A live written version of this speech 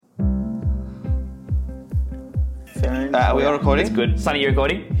Are we all recording? It's good. Sonny, you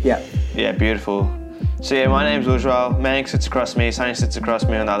recording? Yeah. Yeah, beautiful. So yeah, my name's Ujwal. Manning sits across me, Sonny sits across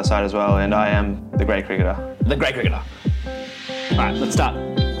me on the other side as well, and I am the great cricketer. The great cricketer. All right, let's start.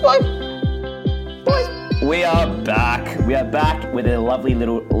 We are back. We are back with a lovely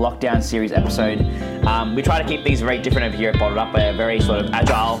little lockdown series episode. We try to keep things very different over here at Bottled Up. We're a very sort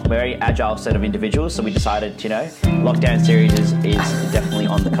of very agile set of individuals. So we decided, lockdown series is definitely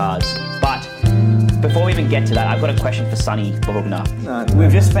on the cards. But before we even get to that, I've got a question for Sonny Bahugna.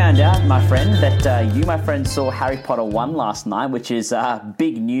 We've just found out, my friend, that you, my friend, saw Harry Potter 1 last night, which is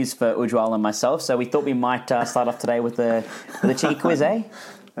big news for Ujwal and myself. So we thought we might start off today with a cheeky quiz, eh?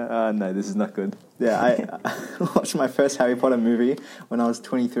 No, this is not good. Yeah, I watched my first Harry Potter movie when I was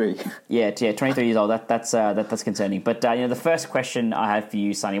 23. Yeah, 23 years old. That's concerning. But the first question I have for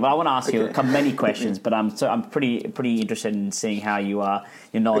you, Sonny. Well, I want to ask you many questions, but I'm pretty interested in seeing how your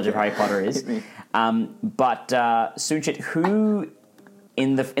knowledge of Harry Potter is. But Sunchit, who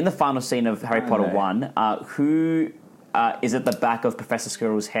in the final scene of Harry Potter 1, who is at the back of Professor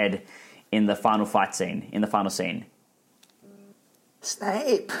Squirrel's head in the final fight scene? In the final scene.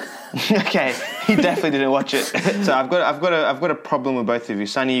 Snape. Okay, he definitely didn't watch it. So I've got a problem with both of you.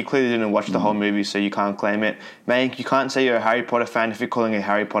 Sonny, you clearly didn't watch the whole movie, so you can't claim it. Mank, you can't say you're a Harry Potter fan if you're calling it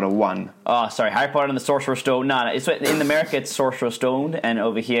Harry Potter 1. Oh, sorry, Harry Potter and the Sorcerer's Stone. No, it's in America it's Sorcerer's Stone, and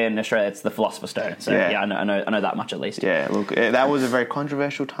over here in Australia it's the Philosopher's Stone. So yeah, I know that much at least. Yeah, look, that was a very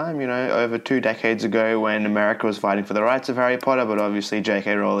controversial time, over 2 decades ago when America was fighting for the rights of Harry Potter, but obviously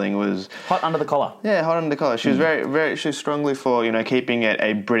J.K. Rowling was hot under the collar. Yeah, hot under the collar. She was she was strongly for keeping it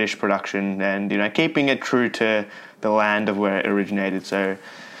a British production and keeping it true to the land of where it originated. So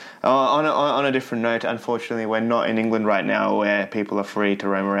on a different note, unfortunately we're not in England right now where people are free to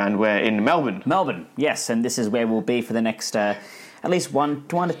roam around. We're in Melbourne, yes, and this is where we'll be for the next at least 1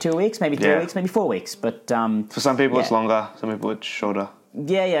 to 2 weeks, maybe 3 weeks, maybe 4 weeks. But for some people it's longer, some people it's shorter.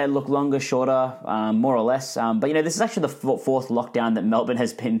 Yeah, look, longer, shorter, more or less. But, this is actually the fourth lockdown that Melbourne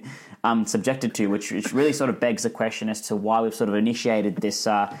has been subjected to, which really sort of begs the question as to why we've sort of initiated this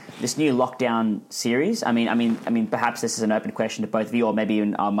new lockdown series. I mean, perhaps this is an open question to both of you, or maybe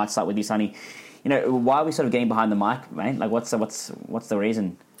even I might start with you, Sonny. Why are we sort of getting behind the mic, mate? Like, what's the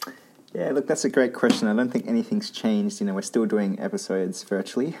reason? Yeah, look, that's a great question. I don't think anything's changed. We're still doing episodes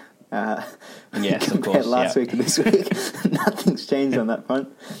virtually. Yes, of course. Last week and this week, nothing's changed on that front.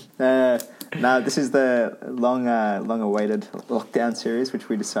 No, this is the long-awaited lockdown series, which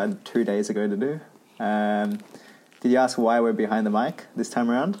we decided 2 days ago to do. Did you ask why we're behind the mic this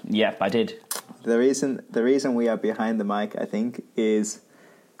time around? Yeah, I did. The reason we are behind the mic, I think, is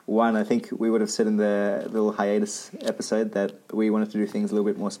one. I think we would have said in the little hiatus episode that we wanted to do things a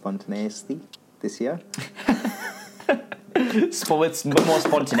little bit more spontaneously this year. With more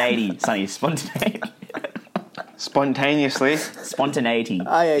spontaneity, Sonny. Spontaneity.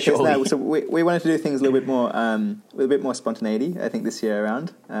 Oh yeah, surely. No, so we wanted to do things a little bit more, with a bit more spontaneity. I think this year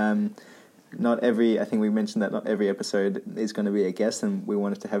around. I think we mentioned that not every episode is going to be a guest, and we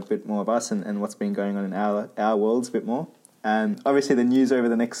wanted to have a bit more of us and what's been going on in our worlds a bit more. Obviously, the news over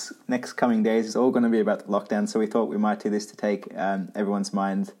the next coming days is all going to be about the lockdown. So we thought we might do this to take everyone's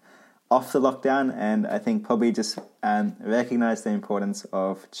mind off the lockdown, and I think probably just recognise the importance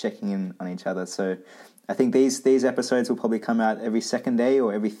of checking in on each other. So I think these episodes will probably come out every second day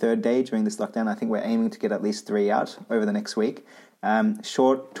or every third day during this lockdown. I think we're aiming to get at least 3 out over the next week.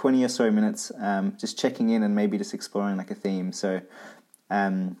 Short, 20 or so minutes, just checking in and maybe just exploring like a theme. So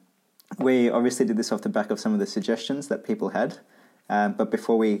we obviously did this off the back of some of the suggestions that people had. But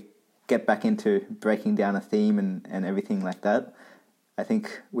before we get back into breaking down a theme and everything like that, I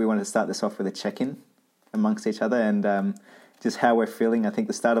think we wanted to start this off with a check-in amongst each other and just how we're feeling. I think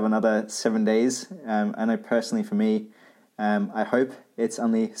the start of another 7 days. I know personally for me, I hope it's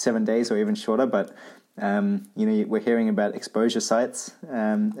only 7 days or even shorter, but we're hearing about exposure sites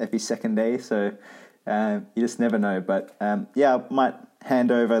every second day, so you just never know. But I might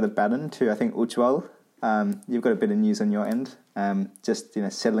hand over the baton to, I think, Ujwal. You've got a bit of news on your end, just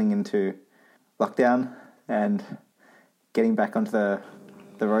settling into lockdown and getting back onto the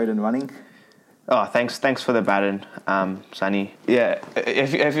road and running. Oh, thanks for the baton, Sonny. Yeah,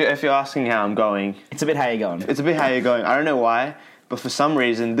 if you're asking how I'm going, it's a bit how you're going. I don't know why, but for some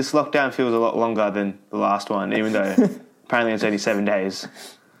reason this lockdown feels a lot longer than the last one, even though apparently it's only 7 days.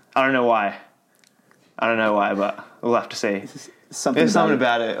 I don't know why, but we'll have to see. There's something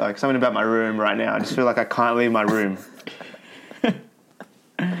about it, like something about my room right now. I just feel like I can't leave my room.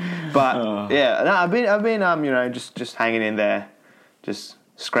 But I've been just hanging in there, just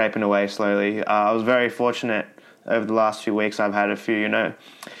scraping away slowly. I was very fortunate over the last few weeks. I've had a few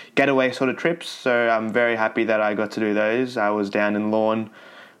getaway sort of trips. So I'm very happy that I got to do those. I was down in Lorne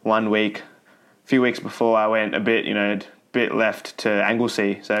 1 week. A few weeks before I went a bit left to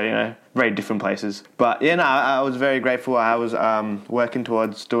Anglesea. So, very different places. But, I was very grateful. I was working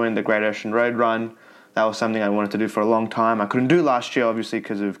towards doing the Great Ocean Road Run. That was something I wanted to do for a long time. I couldn't do last year, obviously,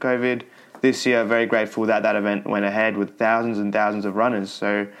 because of COVID. This year, very grateful that event went ahead with thousands and thousands of runners.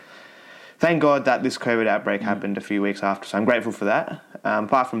 So thank God that this COVID outbreak happened a few weeks after. So I'm grateful for that.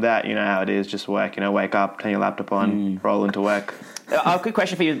 Apart from that, you know how it is, just work. Wake up, turn your laptop on, roll into work. A quick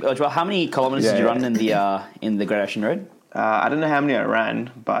question for you as well. How many kilometres did you run in the Great Ocean Road? I don't know how many I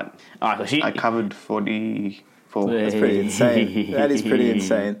ran, but I covered 44. That's pretty insane. That is pretty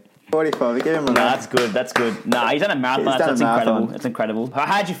insane. 45. We gave him a that's good. He's done a marathon. That's incredible. That's incredible.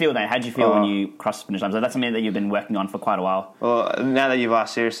 How'd you feel, mate? How'd you feel when you crossed the finish line? So that's something that you've been working on for quite a while. Well, now that you've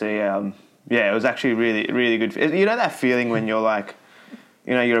asked seriously, it was actually really, really good. You know that feeling when you're like,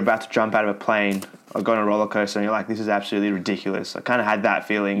 you're about to jump out of a plane or go on a roller coaster and you're like, this is absolutely ridiculous. I kind of had that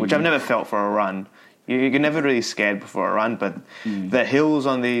feeling, which I've never felt for a run. You're never really scared before a run, but the hills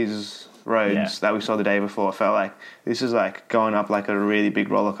on these roads that we saw the day before felt like this is like going up like a really big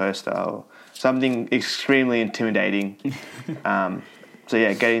roller coaster or something extremely intimidating.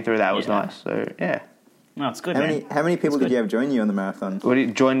 Getting through that was nice. So no, it's good. How many people did you have join you on the marathon? Would you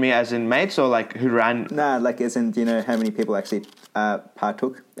join me as in mates or like who ran? Nah, like as in, do you know how many people actually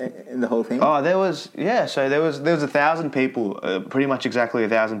partook in the whole thing? Oh, there was 1,000 people, pretty much exactly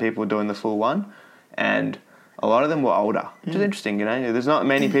 1,000 people doing the full one, and a lot of them were older, which is interesting, There's not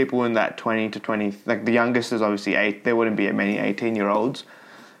many people in that 20 to 20... Like, the youngest is obviously 8. There wouldn't be many 18-year-olds.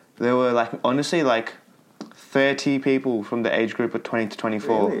 There were, honestly, 30 people from the age group of 20 to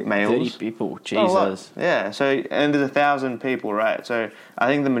 24 really? males. 30 people, Jesus. Yeah, so... And there's 1,000 people, right? So, I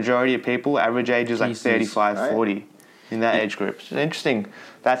think the majority of people, average age is, 35, 40 in that age group. It's interesting.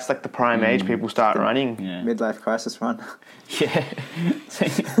 That's, the prime age people start running. Yeah. Midlife crisis run. Yeah.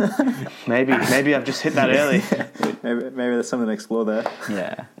 Maybe I've just hit that early. maybe there's something to explore there.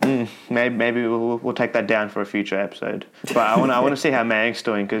 Yeah. Maybe we'll take that down for a future episode. But I want to see how Mank's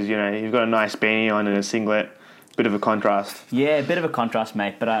doing because you've got a nice beanie on and a singlet. Bit of a contrast. Yeah, a bit of a contrast,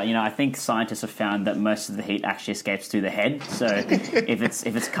 mate. But I think scientists have found that most of the heat actually escapes through the head. So if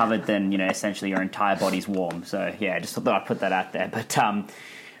it's covered, then essentially your entire body's warm. So yeah, just thought I'd put that out there.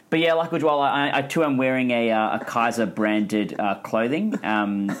 But yeah, like Ujwal, I too am wearing a Kaiser branded clothing,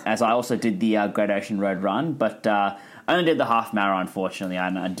 as I also did the Great Ocean Road Run, but I only did the half marathon, unfortunately,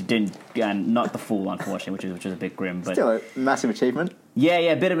 and I didn't, not the full, unfortunately, which was a bit grim. But still a massive achievement. Yeah,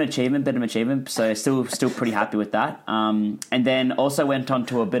 a bit of an achievement. So still pretty happy with that. And then also went on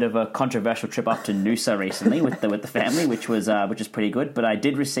to a bit of a controversial trip up to Noosa recently with the family, which was pretty good. But I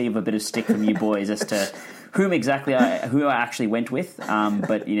did receive a bit of stick from you boys as to who I actually went with.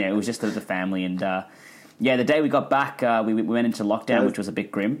 But it was just the family and. The day we got back, we went into lockdown, which was a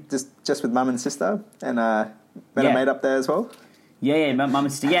bit grim. Just with mum and sister, and met a mate up there as well. Yeah, mum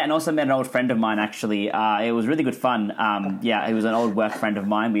and sister. Yeah, and also met an old friend of mine. Actually, it was really good fun. He was an old work friend of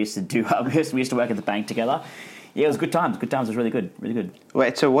mine. We used to work at the bank together. Yeah, it was good times. It was really good.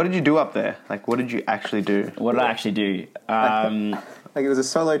 Wait, so what did you do up there? What did you actually do? What did I actually do? It was a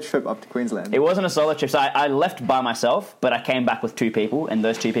solo trip up to Queensland. It wasn't a solo trip. So I left by myself, but I came back with 2 people, and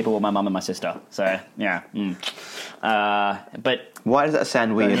those 2 people were my mum and my sister. So, yeah. But... Why does that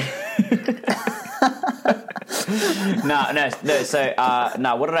sound weird? No. So,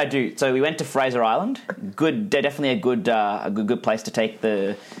 what did I do? So we went to Fraser Island. Definitely a good place to take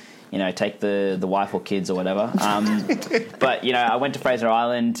the wife or kids or whatever. But I went to Fraser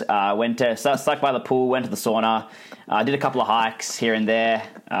Island. Stuck by the pool. Went to the sauna. Did a couple of hikes here and there.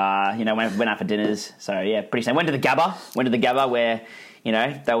 Went out for dinners. So yeah, pretty same. Went to the Gabba where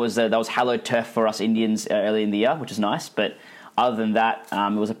that was hallowed turf for us Indians early in the year, which is nice. But other than that,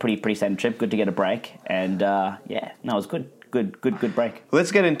 it was a pretty same trip. Good to get a break, and it was good. Good break.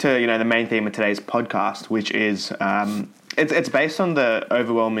 Let's get into the main theme of today's podcast, which is it's based on the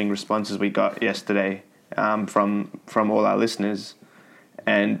overwhelming responses we got yesterday from all our listeners,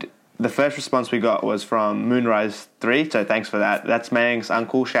 and the first response we got was from Moonrise 3. So thanks for that. That's Mang's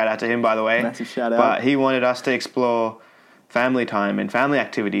uncle. Shout out to him, by the way. Massive shout out. But he wanted us to explore family time and family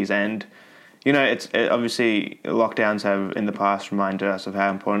activities, and obviously lockdowns have in the past reminded us of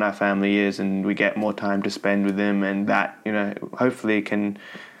how important our family is, and we get more time to spend with them, and that hopefully can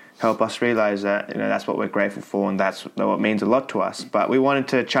help us realize that that's what we're grateful for, and that's what means a lot to us. But we wanted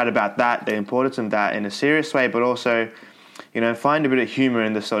to chat about that, the importance of that in a serious way, but also find a bit of humor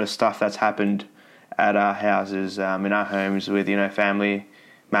in the sort of stuff that's happened at our houses, in our homes with family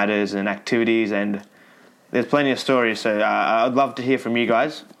matters and activities, and there's plenty of stories. So I'd love to hear from you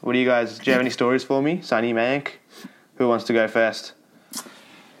guys. Do you have any stories for me? Sunny, Mayank? Who wants to go first?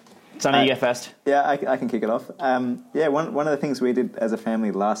 Sonny, you go first. Yeah, I can kick it off. One of the things we did as a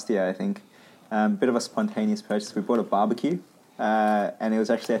family last year, I think, bit of a spontaneous purchase. We bought a barbecue, and it was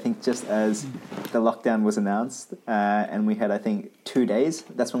actually, I think, just as the lockdown was announced, and we had, I think, 2 days.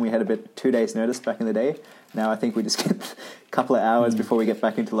 That's when we had 2 days notice back in the day. Now I think we just get a couple of hours before we get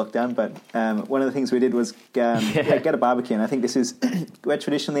back into lockdown. But one of the things we did was get a barbecue, and I think this is where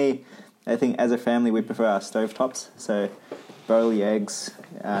traditionally, I think as a family we prefer our stovetops. So boil your eggs,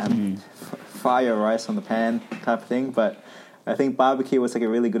 fry your rice on the pan type of thing. But I think barbecue was like a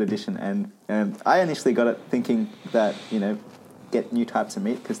really good addition, and I initially got it thinking that, get new types of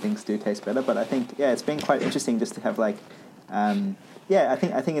meat because things do taste better. But I think it's been quite interesting just to have I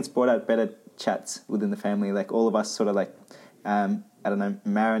think it's brought out better chats within the family. Like all of us sort of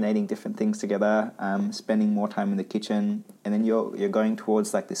marinating different things together, spending more time in the kitchen, and then you're going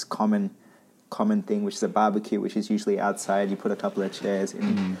towards like this common thing, which is a barbecue, which is usually outside. You put a couple of chairs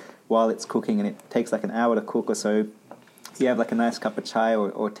in while it's cooking, and it takes like an hour to cook or so. You have like a nice cup of chai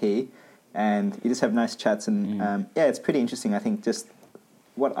or tea, and you just have nice chats. And it's pretty interesting. I think just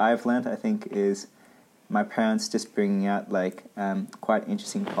what I've learned, I think, is my parents just bringing out quite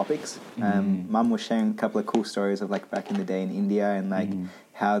interesting topics. Mum was sharing a couple of cool stories of back in the day in India and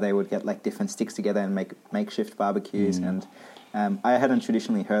how they would get different sticks together and make makeshift barbecues. And I hadn't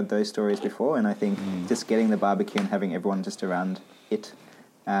traditionally heard those stories before, and I think just getting the barbecue and having everyone just around it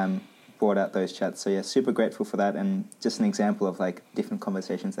brought out those chats. So yeah, super grateful for that, and just an example of different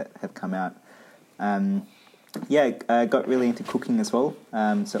conversations that have come out. I got really into cooking as well.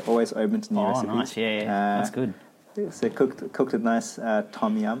 So always open to new recipes. Oh, nice! Yeah, that's good. So cooked a nice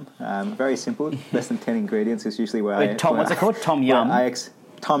tom yum. Very simple, less than 10 ingredients is usually where what's it called? Tom yum.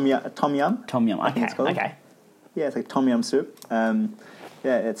 Tom yum. Tom yum. Okay. Okay. Yeah, it's like tom yum soup.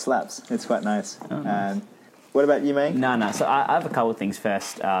 It slaps. It's quite nice. Nice. What about you, mate? No. So I have a couple of things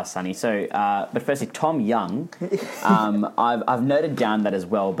first, Sonny. So, but firstly, Tom Young. I've noted down that as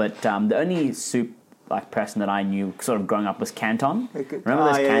well. But the only soup person that I knew sort of growing up was Canton. Remember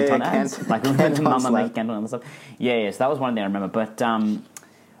those Canton ads? Remember Mama making Canton and stuff. Yeah. So that was one thing I remember.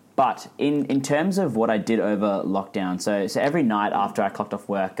 But in terms of what I did over lockdown, so every night after I clocked off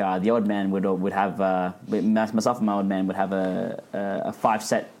work, the old man would have myself and my old man would have a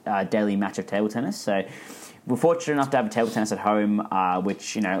 5-set daily match of table tennis. So we're fortunate enough to have a table tennis at home,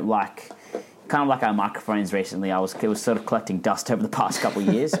 which kind of like our microphones recently. It was sort of collecting dust over the past couple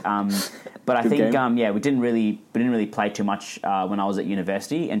of years. But I think we didn't really play too much when I was at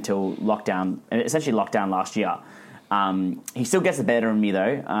university until essentially lockdown last year. He still gets the better of me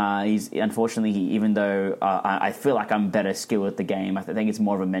though. Even though I feel like I'm better skilled at the game, I think it's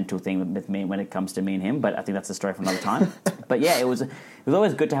more of a mental thing with me when it comes to me and him. But I think that's a story for another time. But yeah, it was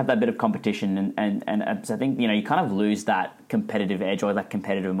always good to have that bit of competition, and I think you kind of lose that competitive edge or that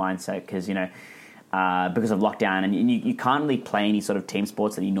competitive mindset because because of lockdown, and you can't really play any sort of team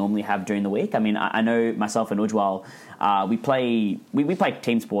sports that you normally have during the week. I mean, I know myself and Ujwal, we play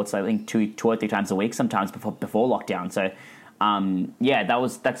team sports I think two or three times a week, sometimes before lockdown. So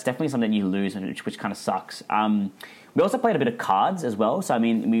that's definitely something you lose, which kind of sucks. We also played a bit of cards as well. So I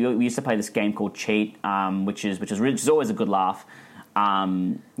mean, we used to play this game called Cheat, which is always a good laugh.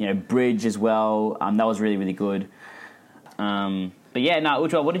 Bridge as well. That was really, really good. But yeah, no,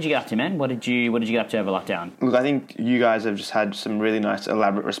 Ujwal, what did you get up to, man? What did you get up to over lockdown? Look, I think you guys have just had some really nice,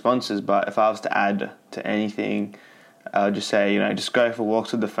 elaborate responses. But if I was to add to anything, I would just say, just go for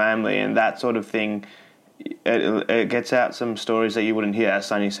walks with the family and that sort of thing. It gets out some stories that you wouldn't hear. As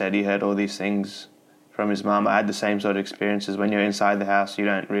Sonny said, he heard all these things from his mum. I had the same sort of experiences. When you're inside the house, you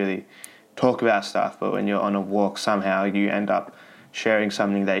don't really talk about stuff. But when you're on a walk, somehow you end up sharing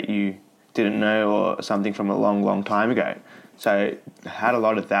something that you didn't know or something from a long, long time ago. So I had a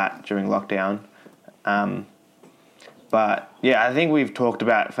lot of that during lockdown. But yeah, I think we've talked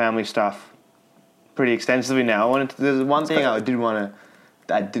about family stuff pretty extensively now. There's one thing that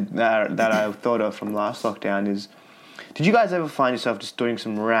I thought of from last lockdown is, did you guys ever find yourself just doing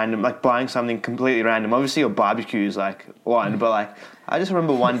some random, buying something completely random? Obviously your barbecue is one, but I just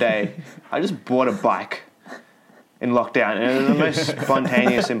remember one day I just bought a bike in lockdown, and it was the most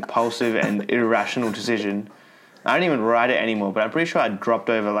spontaneous, impulsive and irrational decision. I don't even ride it anymore, but I'm pretty sure I dropped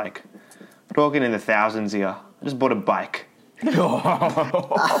over talking in the thousands here. I just bought a bike.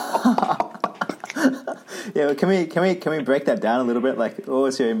 Yeah, can we break that down a little bit? What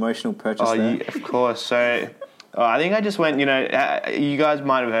was your emotional purchase there? Yeah, of course. So I think I just went. You guys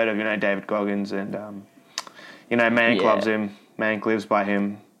might have heard of David Goggins, and Mank loves him. Mank lives by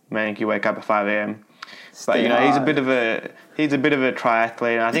him. Mank, you wake up at 5 a.m. But Stay he's a hard. bit of a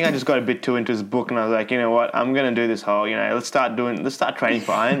triathlete. And I think I just got a bit too into his book, and I was like, you know what, I'm gonna do this whole, let's start training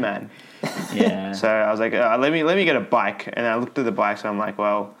for Ironman. Yeah. So I was like, let me get a bike, and I looked at the bikes, and I'm like,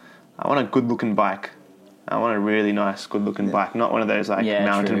 well, I want a good looking bike. I want a really nice, good looking bike, not one of those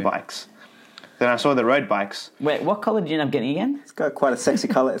mountain true. bikes. Then I saw the road bikes. Wait, what colour did you end up getting again? It's got quite a sexy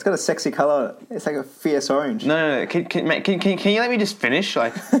color. It's got a sexy color. It's like a fierce orange. No. Can you let me just finish?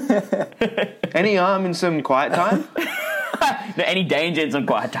 Like, any harm in some quiet time? No, any danger in some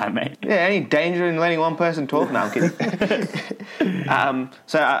quiet time, mate? Yeah, any danger in letting one person talk? No, I'm kidding.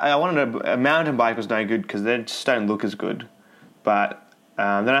 So I wanted a mountain bike was no good because they just don't look as good. But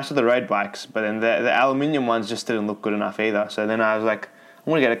then I saw the road bikes, but then the aluminium ones just didn't look good enough either. So then I was like, I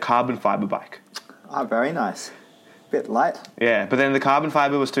want to get a carbon fiber bike. Ah, very nice. Bit light. Yeah, but then the carbon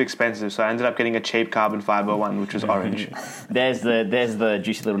fiber was too expensive, so I ended up getting a cheap carbon fiber one, which was orange. There's the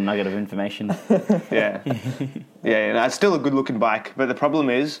juicy little nugget of information. Yeah. And it's still a good looking bike, but the problem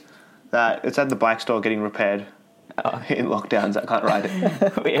is that it's at the bike store getting repaired. In lockdowns, I can't ride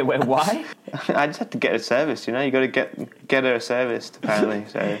it. Wait, why? I just have to get it serviced, you got to get it serviced, apparently.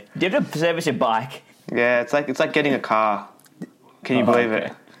 So Do you have to service your bike? yeah, it's like getting a car. Can you believe okay.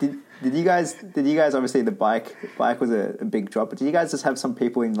 it? Did you guys obviously the bike was a big drop, but did you guys just have some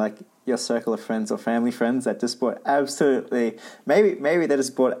people in like your circle of friends or family friends that just bought absolutely maybe they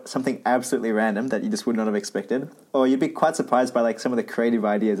just bought something absolutely random that you just would not have expected, or you'd be quite surprised by like some of the creative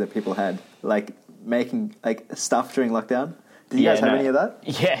ideas that people had, like making like stuff during lockdown? Did you guys have any of that?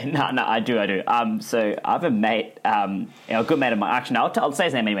 Yeah, no, I do. So I have a mate, a good mate of mine. Actually, no, I'll say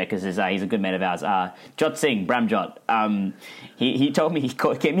his name anyway because he's a good mate of ours. Jot Singh, Bramjot. He told me, he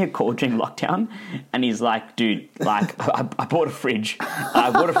gave me a call during lockdown, and he's like, dude, like, I bought a fridge.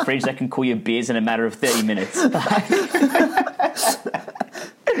 I bought a fridge that can cool your beers in a matter of 30 minutes.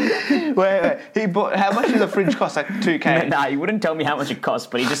 Wait. He bought. How much does a fridge cost? Like $2,000. Nah, he wouldn't tell me how much it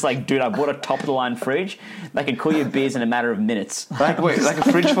cost, but he's just like, dude, I bought a top of the line fridge that can cool your beers in a matter of minutes. Like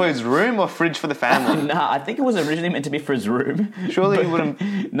a fridge for his room or fridge for the family? Nah, I think it was originally meant to be for his room. Surely he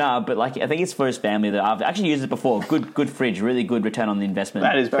wouldn't. Nah, but like I think it's for his family. That I've actually used it before. Good fridge, really good return on the investment.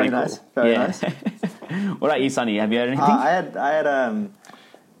 That is Very pretty nice. cool. Very Yeah. nice. What about you, Sonny? Have you heard anything? I had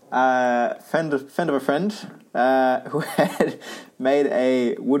friend of a friend who had made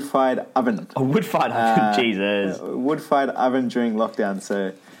a wood-fired oven. A wood-fired oven, Jesus. A wood-fired oven during lockdown,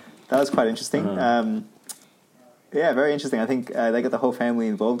 so that was quite interesting. Yeah, very interesting. I think they got the whole family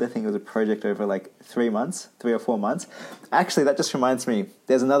involved. I think it was a project over like 3 or 4 months. Actually, that just reminds me.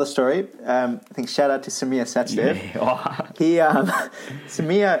 There's another story. I think shout out to Samir Sachdev. Yeah. He,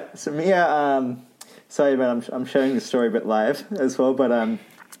 Samir. Sorry, man, I'm sharing the story a bit live as well. But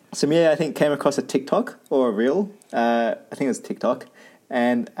Samir, I think, came across a TikTok or a reel. I think it was TikTok,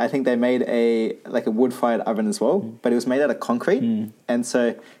 and I think they made a wood-fired oven as well, but it was made out of concrete. And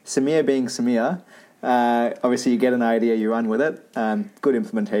so Samir, being Samir. Obviously, you get an idea, you run with it. Good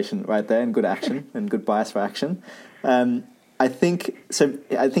implementation right there, and good action, and good bias for action. I think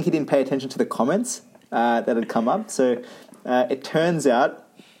he didn't pay attention to the comments that had come up. So it turns out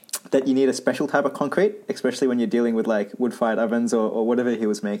that you need a special type of concrete, especially when you're dealing with like wood-fired ovens or whatever he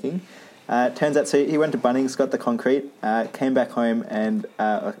was making. Turns out, so he went to Bunnings, got the concrete, came back home and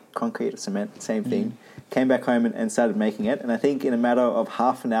concrete or cement, same thing. Came back home and started making it. And I think in a matter of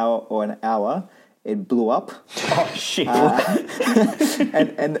half an hour or an hour, it blew up. Oh shit! And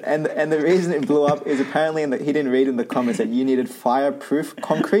the reason it blew up is apparently he didn't read in the comments that you needed fireproof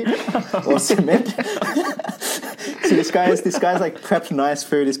concrete or cement. So this guy's like prepped nice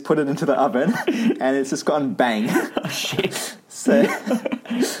food, he's put it into the oven, and it's just gone bang. Oh shit! So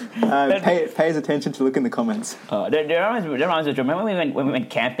pays attention to look in the comments. That reminds me. Remember when we went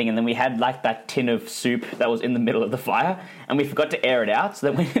camping and then we had like that tin of soup that was in the middle of the fire, and we forgot to air it out,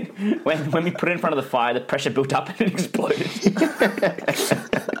 so that when we put it in front of the fire, the pressure built up and it exploded.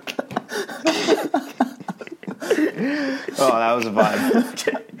 Oh, that was a vibe.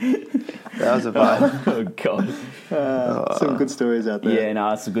 That was a vibe. Oh god! Some good stories out there. Yeah, no,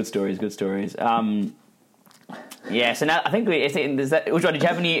 it's good stories. Good stories. Yeah, so now I think there's that. Ujjwal, did you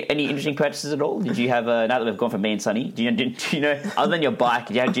have any interesting purchases at all? Did you have now that we've gone from me and Sonny? Do you know other than your bike?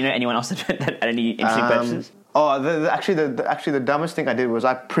 Do you know anyone else that had any interesting purchases? Oh, actually, the dumbest thing I did was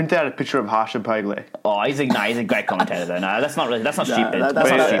I printed out a picture of Harsha Bogle. Oh, he's a great commentator though. No, that's not stupid.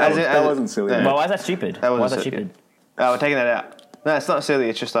 That wasn't silly. Yeah. Well, why is that stupid? Why is that stupid? Oh, we're taking that out. No, it's not silly.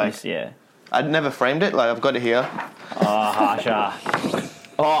 It's just like Yeah. I'd never framed it. Like I've got it here. Oh, Harsha.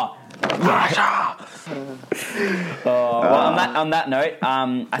 Oh. Harsha. Well, on that note,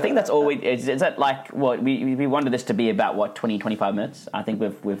 I think that's all is that like what we wanted this to be about 20-25 minutes. I think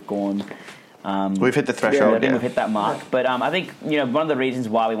we've gone We've hit the threshold. I think we've hit that mark. But I think, one of the reasons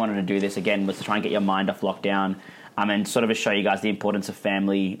why we wanted to do this again was to try and get your mind off lockdown and sort of just show you guys the importance of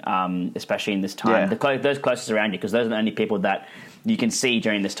family, especially in this time. Yeah. Those closest around you, because those are the only people that you can see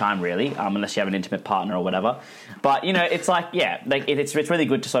during this time, really, unless you have an intimate partner or whatever. But, it's like, it's really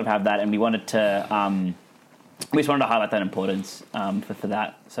good to sort of have that, and we wanted to... we just wanted to highlight that importance for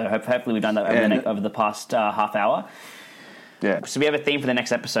that. So hopefully we've done that over the past half hour. Yeah. So we have a theme for the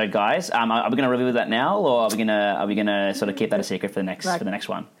next episode, guys. Are we going to reveal that now, or are we going to sort of keep that a secret for the next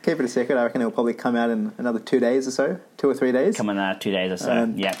one? Keep it a secret. I reckon it'll probably come out in another 2 days or so, 2 or 3 days. Come in 2 days or so.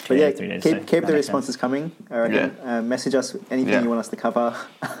 3 days. Keep the responses coming. I reckon. Message us anything you want us to cover.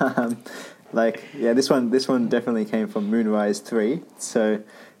 This one definitely came from Moonrise 3. So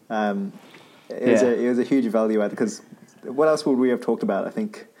it was a huge value add, because what else would we have talked about? I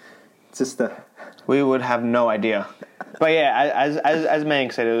think just we would have no idea. But as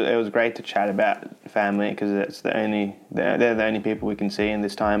Mang said, it was great to chat about family, because they're the only people we can see in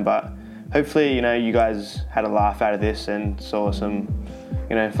this time. But hopefully, you guys had a laugh out of this and saw some,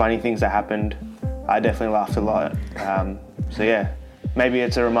 funny things that happened. I definitely laughed a lot. Maybe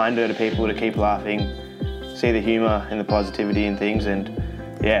it's a reminder to people to keep laughing, see the humour and the positivity in things, and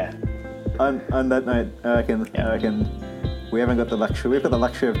On that note, I reckon we haven't got the luxury. We've got the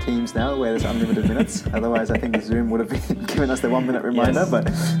luxury of Teams now, where there's unlimited minutes. Otherwise, I think the Zoom would have been giving us the 1 minute reminder. Yes.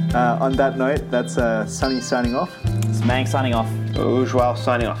 But on that note, that's Sunny signing off. It's Mang signing off. Ujwal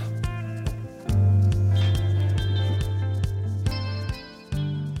signing off.